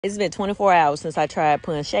It's been 24 hours since I tried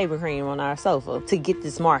putting shaving cream on our sofa to get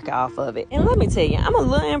this mark off of it. And let me tell you, I'm a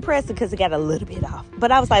little impressed because it got a little bit off.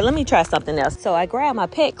 But I was like, let me try something else. So I grabbed my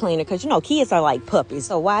pet cleaner because, you know, kids are like puppies.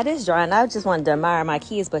 So while this drying, I just wanted to admire my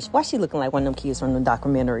kids. But why she looking like one of them kids from the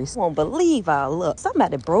documentaries? Won't believe our luck.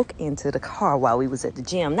 Somebody broke into the car while we was at the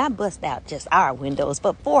gym. Not bust out just our windows,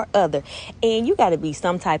 but 4 other. And you got to be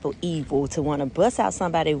some type of evil to want to bust out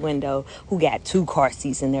somebody's window who got 2 car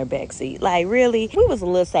seats in their backseat. Like, really? We was a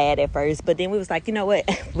little sad at first, but then we was like, you know what?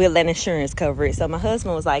 We'll let insurance cover it. So my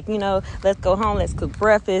husband was like, you know, let's go home, let's cook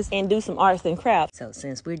breakfast and do some arts and crafts. So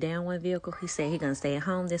since we're down one vehicle, he said he's gonna stay at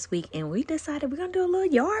home this week, and we decided we're gonna do a little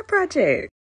yard project.